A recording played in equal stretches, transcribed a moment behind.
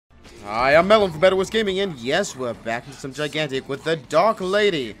Hi, I'm Mattlin FBTWGaming, and yes, we're back in some gigantic with the Dark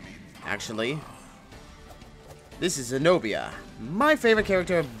Lady. Actually, this is Xenobia, my favorite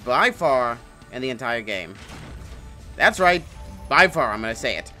character by far in the entire game. That's right, by far, I'm gonna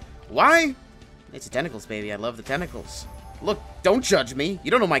say it. Why? It's the tentacles, baby. I love the tentacles. Look, don't judge me.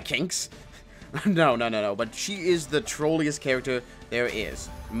 You don't know my kinks. No, but she is the trolliest character there is,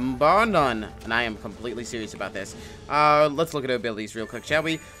 bar none, and I am completely serious about this. Let's look at her abilities real quick, shall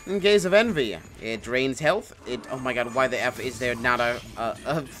we? Gaze of Envy. It drains health. Oh my god, why the F is there not a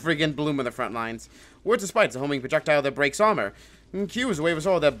friggin' bloom in the front lines? Words of Spite. It's a homing projectile that breaks armor. Q is a wave of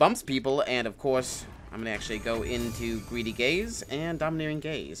soul that bumps people, and of course, I'm gonna actually go into Greedy Gaze and Domineering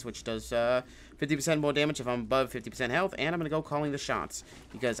Gaze, which does 50% more damage if I'm above 50% health, and I'm gonna go Calling the Shots,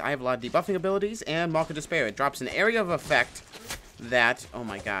 because I have a lot of debuffing abilities, and Mark of Despair. It drops an area of effect that, oh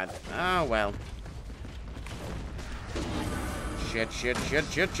my god, oh well. Shit,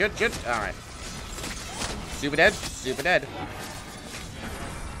 alright. Super dead.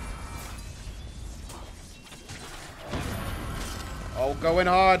 Oh, going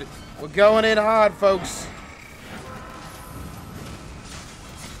hard. We're going in hard, folks.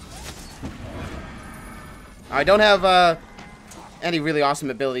 I don't have any really awesome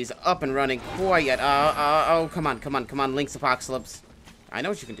abilities up and running quite yet. Oh, come on, Link's Apocalypse. I know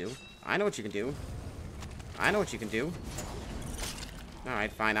what you can do.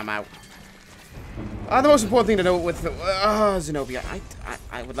 Alright, fine, I'm out. The most important thing to know with Xenobia,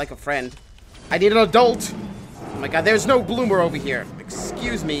 I would like a friend. I need an adult. Oh my god, there's no bloomer over here.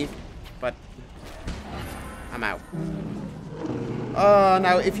 Excuse me, but I'm out.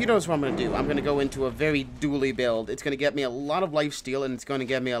 Now, if you notice what I'm going to do, I'm going to go into a very dually build. It's going to get me a lot of lifesteal, and it's going to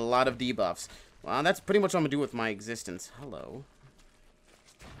get me a lot of debuffs. Well, that's pretty much what I'm going to do with my existence. Hello.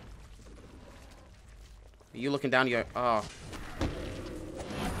 Are you looking down your... Oh.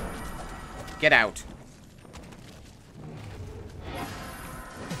 Get out.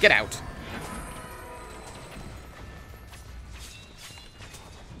 Get out.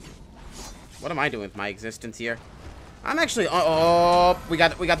 What am I doing with my existence here? I'm actually... Oh, we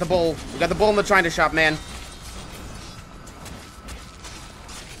got the bull. We got the bull in the China shop, man.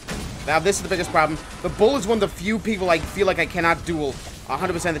 Now, this is the biggest problem. The bull is one of the few people I feel like I cannot duel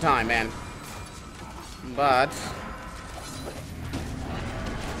 100% of the time, man. But...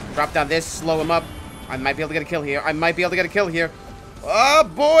 drop down this, slow him up. I might be able to get a kill here. Oh,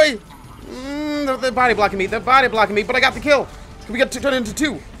 boy! They're body blocking me. But I got the kill. Can we turn it into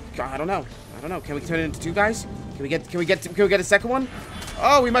two? God, I don't know. Can we turn it into two, guys? Can we get a second one?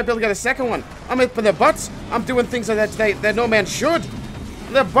 Oh, we might be able to get a second one. I'm in for their butts. I'm doing things that no man should.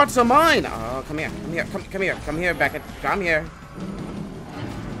 Their butts are mine. Oh, come here, Beckett. Come here.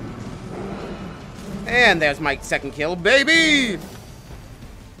 And there's my second kill, baby.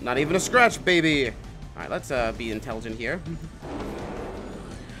 Not even a scratch, baby. All right, let's be intelligent here.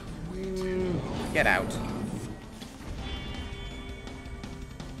 Get out.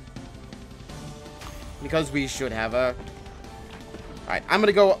 Because we should have a... Alright, I'm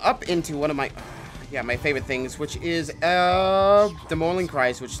gonna go up into one of my... my favorite things, which is the Morning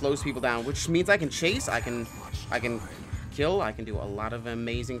Cries, which slows people down, which means I can chase, I can kill, I can do a lot of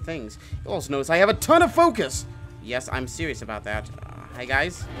amazing things. You'll also notice I have a ton of focus! Yes, I'm serious about that. Hi,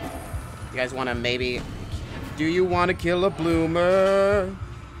 guys. You guys want to maybe... Do you want to kill a bloomer?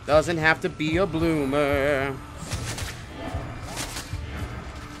 Doesn't have to be a bloomer.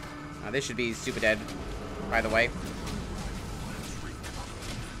 This should be super dead, by the way.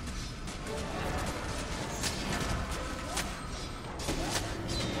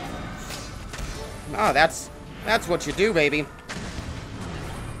 Oh, that's what you do, baby.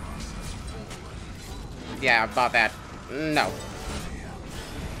 Yeah, about that. No.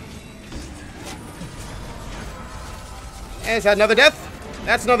 And is that another death?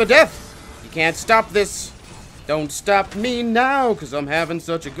 That's another death. You can't stop this. Don't stop me now, because I'm having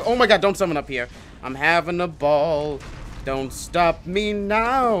such a good... Oh my god, don't summon up here. I'm having a ball. Don't stop me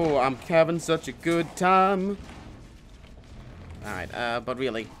now. I'm having such a good time. Alright, but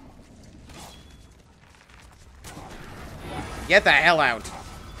really. Get the hell out.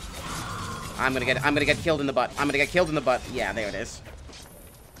 I'm gonna get killed in the butt. Yeah, there it is.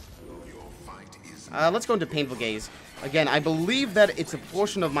 Let's go into Painful Gaze. Again, I believe that it's a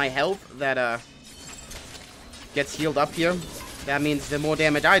portion of my health that, gets healed up here. That means the more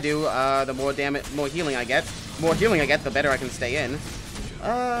damage I do, the more healing I get. The better I can stay in.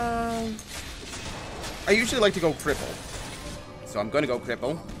 I usually like to go cripple. So I'm gonna go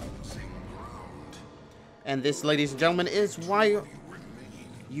cripple. And this, ladies and gentlemen, is why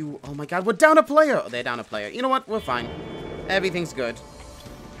you... Oh my god, we're down a player! Oh, they're down a player. You know what? We're fine. Everything's good.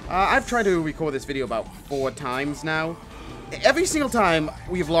 I've tried to record this video about 4 times now. Every single time,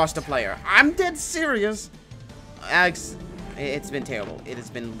 we've lost a player. I'm dead serious. Alex, it's been terrible. It has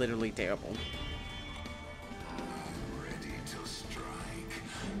been literally terrible.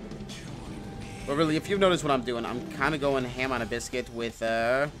 But really, if you've noticed what I'm doing, I'm kind of going ham on a biscuit with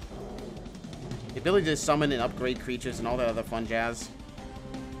the ability to summon and upgrade creatures and all that other fun jazz.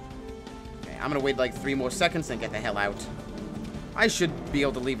 Okay, I'm going to wait like 3 more seconds and get the hell out. I should be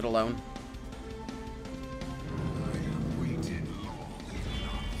able to leave it alone.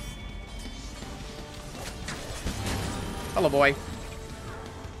 Hello, boy.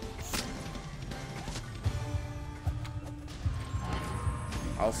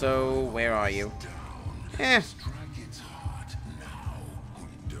 Also, where are you? Eh.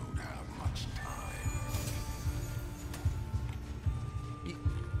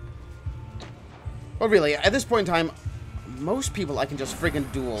 Well, really, at this point in time, most people I can just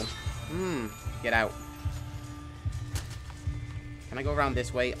friggin' duel. Get out. Can I go around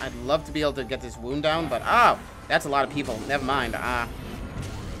this way? I'd love to be able to get this wound down, but oh, that's a lot of people. Never mind.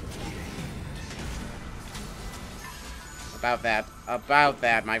 About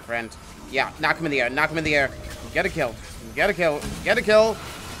that, my friend. Yeah, knock him in the air. Knock him in the air. Get a kill. Get a kill. Get a kill.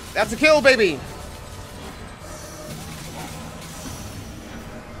 That's a kill, baby.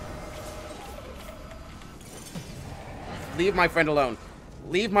 Leave my friend alone.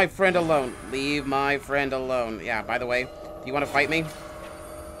 Leave my friend alone. Leave my friend alone. Yeah, by the way, do you want to fight me?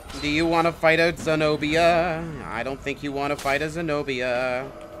 Do you want to fight a Xenobia? I don't think you want to fight a Xenobia.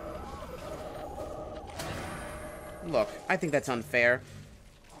 Look, I think that's unfair.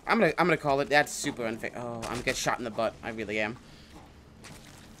 I'm gonna call it. That's super unfair. Oh, I'm gonna get shot in the butt. I really am.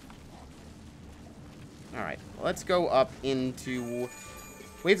 All right, let's go up into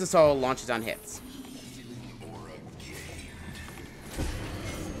Waves of Sorrow. Launches on hits.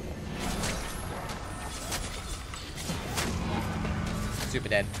 Super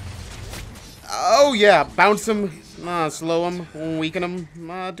dead. Oh yeah, bounce him, slow him, weaken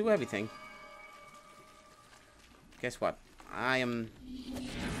him, do everything. Guess what? I am.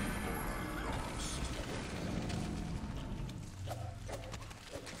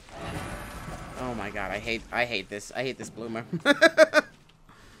 Oh my god, I hate this. I hate this bloomer.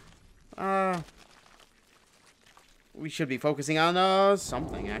 We should be focusing on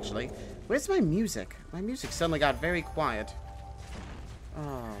something actually. Where's my music? My music suddenly got very quiet.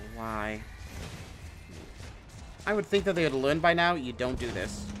 Oh, why? I would think that they would learn by now. You don't do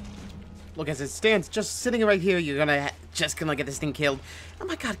this. Look, as it stands, just sitting right here, you're gonna get this thing killed. Oh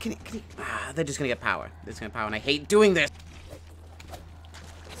my god, can you they're just gonna get power. They're just gonna power, and I hate doing this.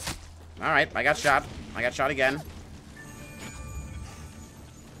 Alright, I got shot. I got shot again.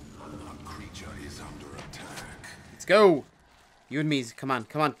 Let's go. You and me. Come on,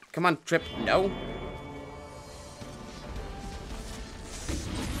 come on, come on, Trip. No.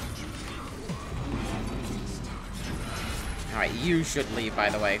 Alright, you should leave, by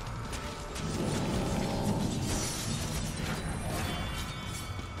the way.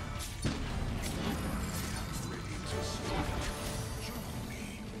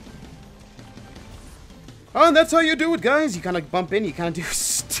 Oh, and that's how you do it, guys. You kind of bump in, you kind of do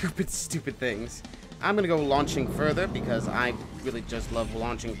stupid things. I'm going to go launching further because I really just love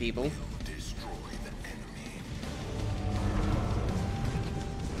launching people.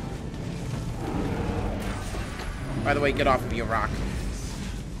 By the way, get off of your rock.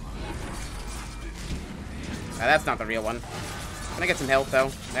 That's not the real one. Can I get some health, though?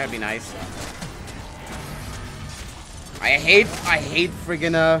 That would be nice. I hate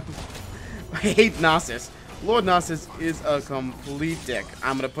friggin', I hate Gnosis. Lord Gnosis is a complete dick.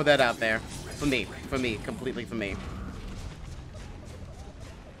 I'm gonna put that out there. For me, completely for me.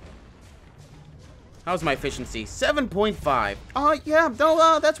 How's my efficiency? 7.5. Yeah,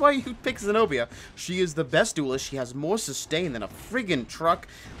 no, that's why you pick Xenobia. She is the best duelist. She has more sustain than a friggin' truck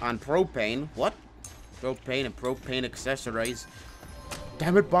on propane. What? Propane and propane accessories.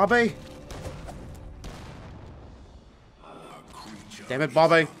 Damn it, Bobby. Damn it,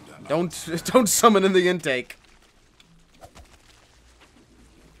 Bobby. Don't summon in the intake.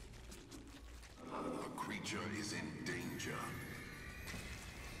 A creature is in danger.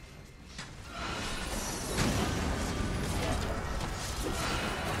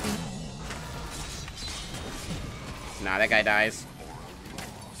 Nah, that guy dies.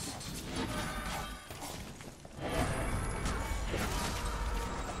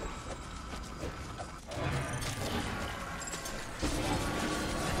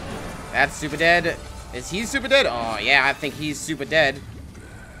 That's super dead. Is he super dead? Oh, yeah, I think he's super dead.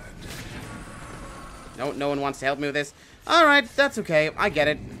 No one wants to help me with this. Alright, that's okay. I get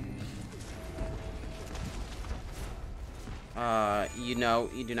it. You know,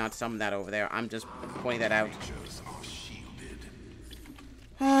 you do not summon that over there. I'm just pointing that out.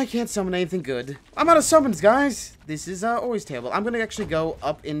 I can't summon anything good. I'm out of summons, guys. This is always terrible. I'm gonna actually go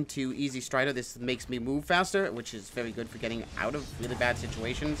up into Easy Strider. This makes me move faster, which is very good for getting out of really bad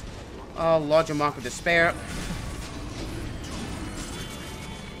situations. Larger Mark of Despair.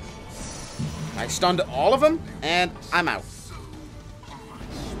 I stunned all of them, and I'm out.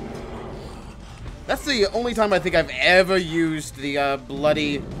 That's the only time I think I've ever used the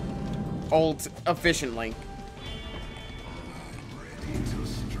bloody ult efficiently.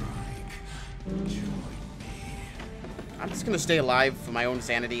 I'm just gonna stay alive for my own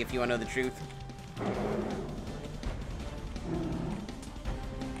sanity, if you want to know the truth.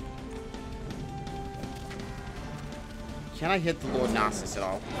 Can I hit the Lord Gnosis at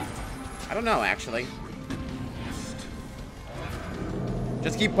all? I don't know, actually.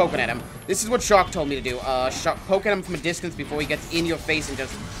 Just keep poking at him. This is what Shock told me to do. Poke at him from a distance before he gets in your face and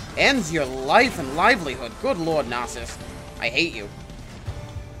just ends your life and livelihood. Good Lord, Gnosis. I hate you.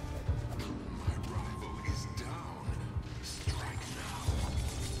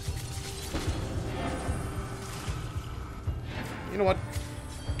 You know what?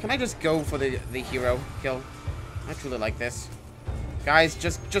 Can I just go for the hero kill? I truly like this. Guys,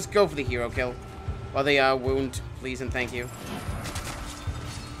 just go for the hero kill. Or the wound, please and thank you.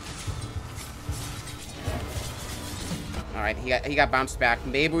 Alright, he got bounced back.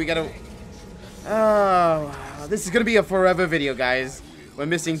 Maybe we gotta... Oh, this is gonna be a forever video, guys. We're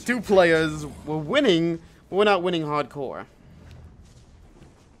missing 2 players. We're winning, but we're not winning hardcore.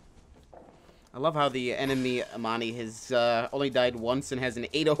 I love how the enemy Amani has only died once and has an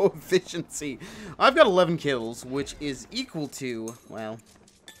 8-0 efficiency. I've got 11 kills, which is equal to, well,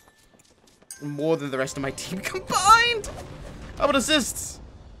 more than the rest of my team combined. How about assists?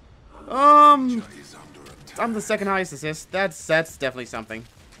 I'm the second highest assist. That's definitely something.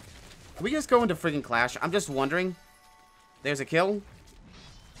 Can we just go into friggin' Clash? I'm just wondering. There's a kill.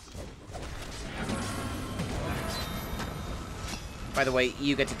 By the way,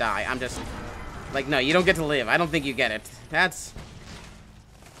 you get to die. I'm just... Like, no, you don't get to live. I don't think you get it. That's...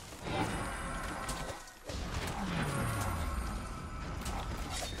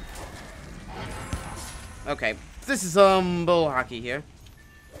 Okay. This is, bull hockey here.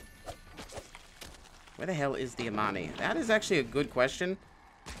 Where the hell is the Amani? That is actually a good question.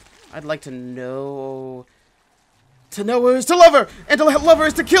 I'd like to know... To know her is to love her! And to love her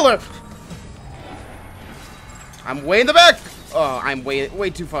is to kill her! I'm way in the back! Oh, I'm way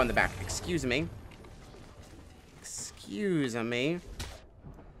too far in the back. Excuse me. Excuse me.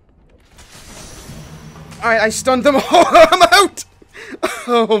 Alright, I stunned them all. I'm out!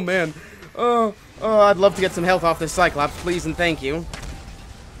 Oh, man. Oh, I'd love to get some health off this Cyclops, please and thank you.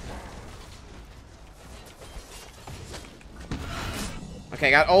 Okay,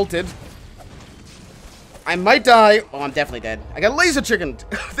 I got ulted. I might die. Oh, I'm definitely dead. I got laser chicken.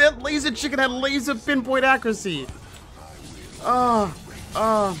 That laser chicken had laser pinpoint accuracy. We got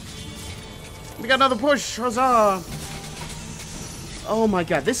another push. Huzzah. Oh my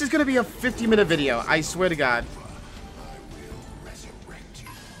god. This is going to be a 50-minute video. I swear to god.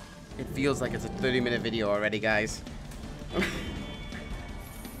 It feels like it's a 30-minute video already, guys.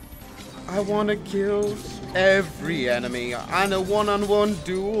 I want to kill every enemy on a one-on-one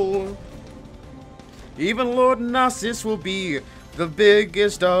duel. Even Lord Gnosis will be the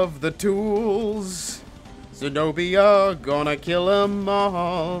biggest of the tools. Xenobia, gonna kill them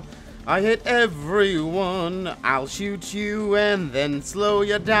all. I hit everyone. I'll shoot you and then slow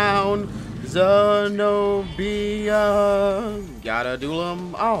you down. Xenobia, gotta duel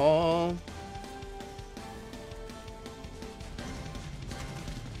them all.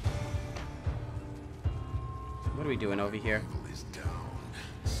 What are we doing over here?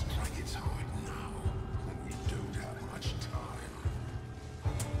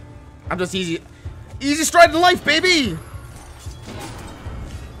 I'm just easy striding life, baby!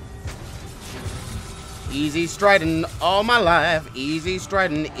 Easy striding all my life. Easy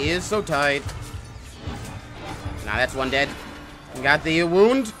striding is so tight. Nah, that's one dead. You got the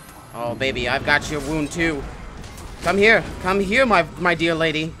wound? Oh, baby, I've got your wound too. Come here, my dear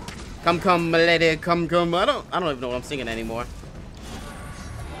lady. Come, my lady, come. I don't even know what I'm singing anymore.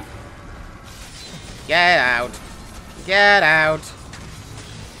 Get out. Get out.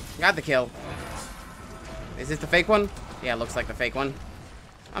 Got the kill. Is this the fake one? Yeah, it looks like the fake one.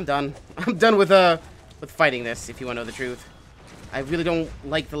 I'm done. I'm done with fighting this, if you want to know the truth. I really don't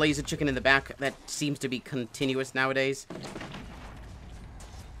like the laser chicken in the back. That seems to be continuous nowadays.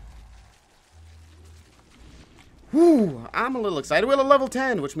 Whew, I'm a little excited. We're at level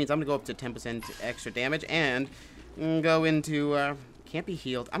 10, which means I'm going to go up to 10% extra damage, and I'm Go into, can't be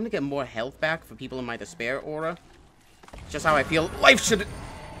healed. I'm gonna get more health back for people in my despair aura. Just how I feel life should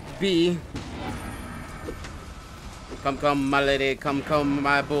be. Come, come, my lady. Come, come,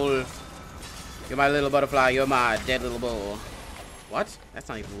 my bull. You're my little butterfly. You're my dead little bull. What? That's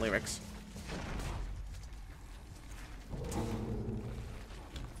not even lyrics.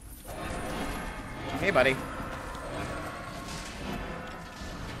 Hey, buddy.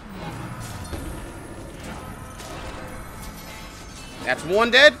 That's one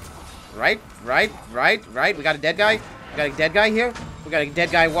dead. Right. We got a dead guy. We got a dead guy here. We got a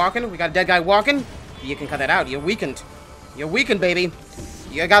dead guy walking. You can cut that out. You're weakened. You're weakened, baby.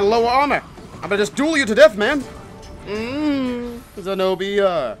 You got lower armor. I'm gonna just duel you to death, man.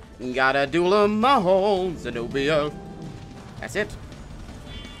 Xenobia. Gotta duel him, my whole Xenobia. That's it.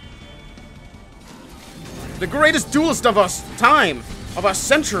 The greatest duelist of our time, of our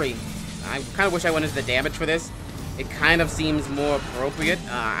century. I kind of wish I went into the damage for this. It kind of seems more appropriate.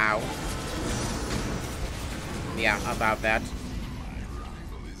 Ow. Yeah, about that.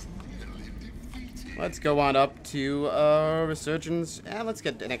 Let's go on up to Resurgence. Let's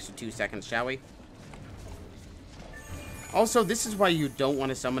get an extra 2 seconds, shall we? Also, this is why you don't want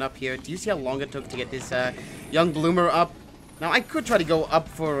to summon up here. Do you see how long it took to get this young bloomer up? Now, I could try to go up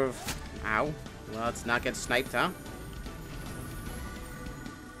for... Ow. Well, let's not get sniped, huh?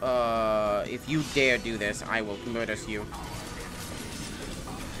 If you dare do this, I will murder you.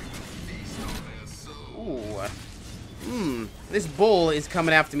 Ooh. This bull is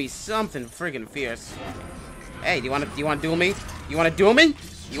coming after me something friggin' fierce. Hey, do you wanna duel me? You wanna duel me?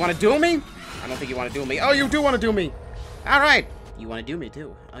 You wanna duel me? I don't think you wanna duel me. Oh, you do wanna duel me. Alright. You wanna duel me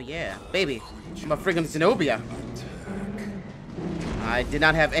too. Oh yeah, baby. I'm a friggin' Xenobia. I did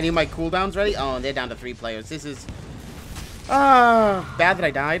not have any of my cooldowns ready. Oh, and they're down to 3 players. This is bad that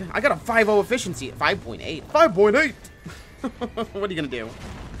I died. I got a 5.0 efficiency. 5.8. 5.8! What are you gonna do?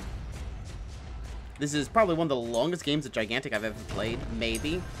 This is probably one of the longest games of Gigantic I've ever played.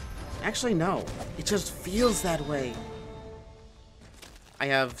 Maybe. Actually, no. It just feels that way. I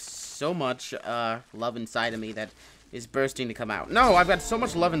have so much love inside of me that is bursting to come out. No, I've got so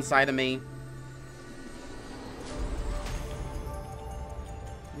much love inside of me.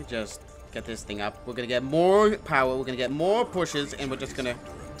 Let me just get this thing up. We're gonna get more power. We're gonna get more pushes, and we're just gonna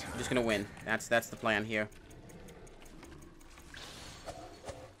win. That's the plan here.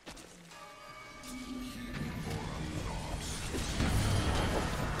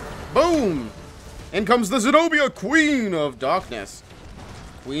 Boom! In comes the Xenobia, Queen of Darkness.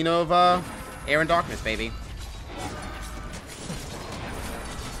 Queen of Air and Darkness, baby.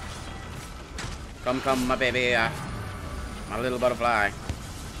 Come, come, my baby, my little butterfly.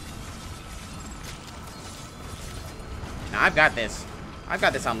 Now I've got this. I've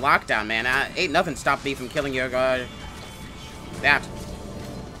got this on lockdown, man. Ain't nothing stopped me from killing your that.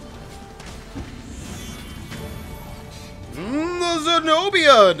 The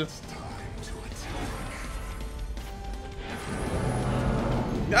Xenobia.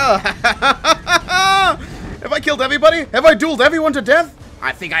 Have I killed everybody? Have I dueled everyone to death?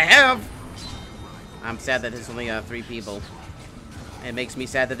 I think I have. I'm sad that there's only 3 people. It makes me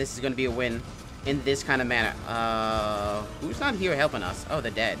sad that this is going to be a win in this kind of manner. Who's not here helping us? Oh,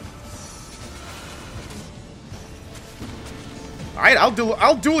 they're dead. All right,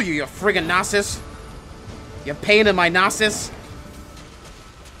 I'll duel you, you friggin' Gnosis. You're pain in my Gnosis.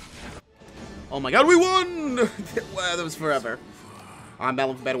 Oh my god, we won! Wow, that was forever. I'm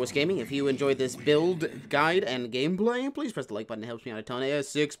Mattlin FBTWGaming. If you enjoyed this build, guide, and gameplay, please press the like button. It helps me out a ton.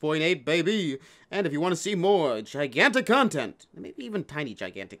 6.8, baby. And if you want to see more gigantic content, maybe even tiny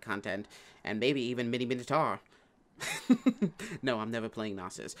gigantic content, and maybe even mini Minotaur. No, I'm never playing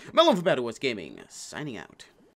Gnosis. Mattlin FBTWGaming, signing out.